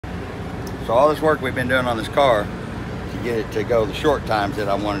So all this work we've been doing on this car to get it to go the short times that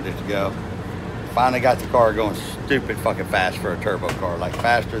I wanted it to go, finally got the car going stupid fucking fast for a turbo car, like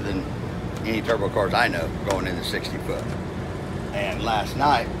faster than any turbo cars I know going into 60 foot. And last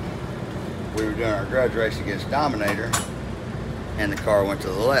night we were doing our grudge race against Dominator and the car went to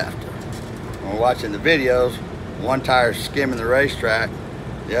the left. When we're watching the videos, one tire's skimming the racetrack,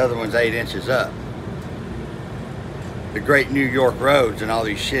 the other one's 8 inches up. The great New York roads and all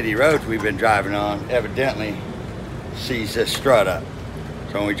these shitty roads we've been driving on evidently sees this strut up.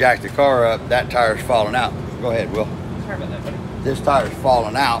 So when we jack the car up, that tire's falling out. Go ahead, Will. Sorry about that, buddy. This tire's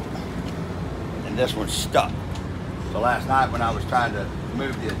falling out and this one's stuck. So last night when I was trying to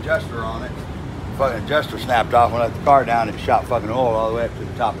move the adjuster on it, the fucking adjuster snapped off. When I let the car down, it shot fucking oil all the way up to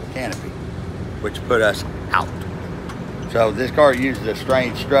the top of the canopy, which put us out. So this car uses a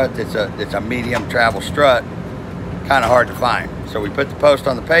strange strut. It's a medium travel strut, kind of hard to find. So we put the post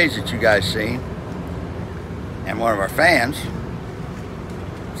on the page that you guys seen, and one of our fans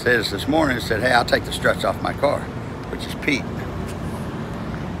said us this morning, said, hey, I'll take the struts off my car, which is Pete.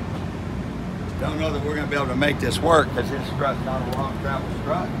 Don't know that we're going to be able to make this work because his strut's not a long travel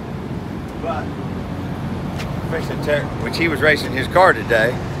strut, but which he was racing his car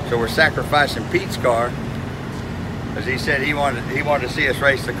today, so we're sacrificing Pete's car because he said he wanted to see us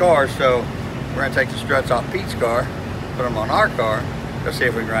race the car. So we're going to take the struts off Pete's car, put them on our car, go see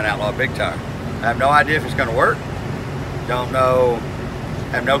if we can run Outlaw Big Tire. I have no idea if it's going to work. Don't know.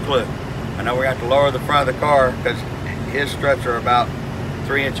 Have no clue. I know we have to lower the front of the car because his struts are about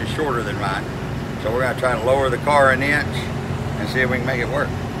 3 inches shorter than mine. So we're going to try to lower the car an inch and see if we can make it work.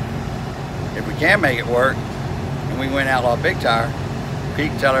 If we can make it work and we win Outlaw Big Tire, Pete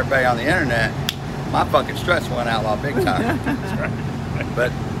can tell everybody on the internet, my fucking struts won Outlaw Big Tire.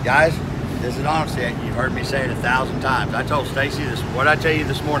 But guys, this is honesty. You've heard me say it 1,000 times. I told Stacy this. What did I tell you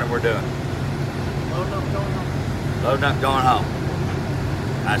this morning we're doing? Loading up, going home. Loading up, going home.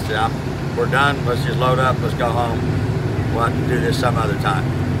 I said, we're done. Let's just load up. Let's go home. We'll have to do this some other time.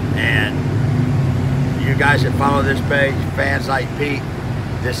 And you guys that follow this page, fans like Pete,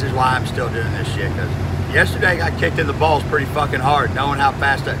 this is why I'm still doing this shit. Because yesterday I got kicked in the balls pretty fucking hard, knowing how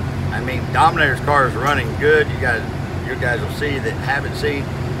fast I mean, Dominator's car is running good. You guys will see that haven't seen.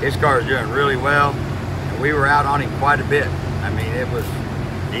 His car is doing really well, and we were out on him quite a bit. I mean, it was,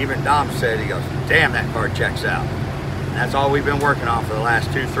 even Dom said, he goes, damn, that car checks out. And that's all we've been working on for the last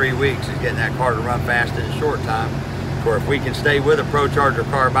 2-3 weeks is getting that car to run fast in a short time. Or if we can stay with a Pro Charger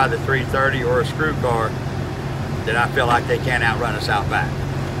car by the 330 or a screw car, then I feel like they can't outrun us out back.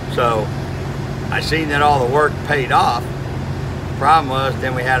 So I seen that all the work paid off. The problem was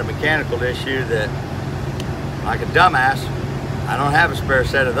then we had a mechanical issue that, like a dumbass, I don't have a spare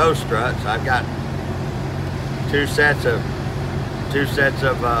set of those struts. I've got two sets of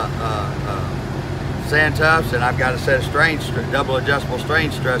sand tufts, and I've got a set of strange double adjustable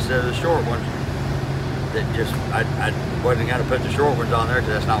strange struts that are the short ones. That just I wasn't going to put the short ones on there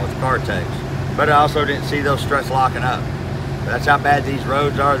because that's not what the car takes. But I also didn't see those struts locking up. That's how bad these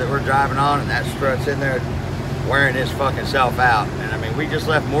roads are that we're driving on, and that strut's in there wearing its fucking self out. And I mean, we just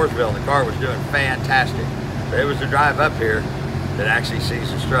left Mooresville and the car was doing fantastic. But it was the drive up here that actually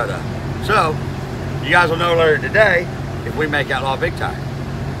sees the strut up. So you guys will know later today if we make Outlaw Big Tire.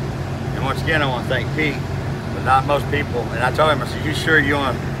 And once again, I want to thank Pete, but not most people. And I told him, I said, you sure you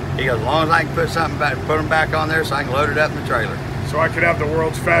want? He goes, as long as I can put something back, put them back on there so I can load it up in the trailer. So I could have the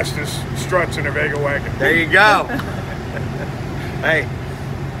world's fastest struts in a Vega wagon. There you go. Hey,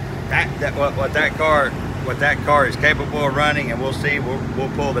 what that car is capable of running, and we'll see. We'll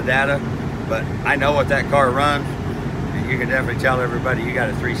pull the data, but I know what that car runs. And you can definitely tell everybody you got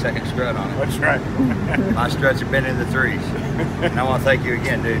a 3-second strut on it. That's right. My struts have been in the 3s. And I want to thank you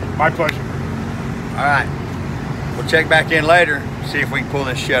again, dude. My pleasure. All right. We'll check back in later, see if we can pull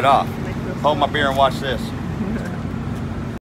this shit off. Hold my beer and watch this.